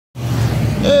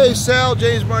Hey Sal,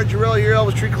 James Margarelli here,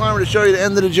 Elvis Tree Climber, to show you the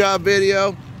end of the job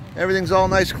video. Everything's all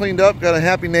nice cleaned up, got a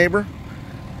happy neighbor.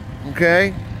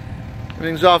 Okay,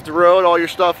 everything's off the road, all your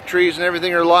stuff, trees and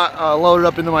everything are loaded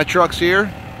up into my trucks here.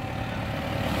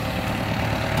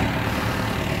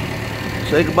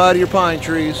 Say goodbye to your pine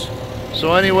trees.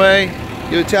 So anyway,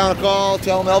 give the town a call,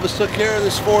 tell them Elvis took care of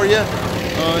this for you.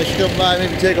 You should come by,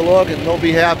 maybe take a look, and they'll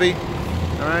be happy.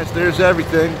 Alright, so there's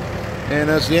everything. And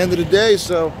that's the end of the day,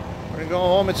 so we're going to go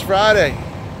home. It's Friday.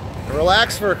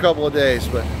 Relax for a couple of days,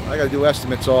 but I got to do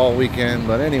estimates all weekend.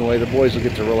 But anyway, the boys will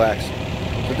get to relax.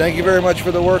 So thank you very much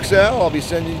for the work, Sal. I'll be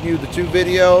sending you the 2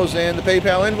 videos and the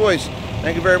PayPal invoice.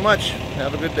 Thank you very much.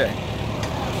 Have a good day.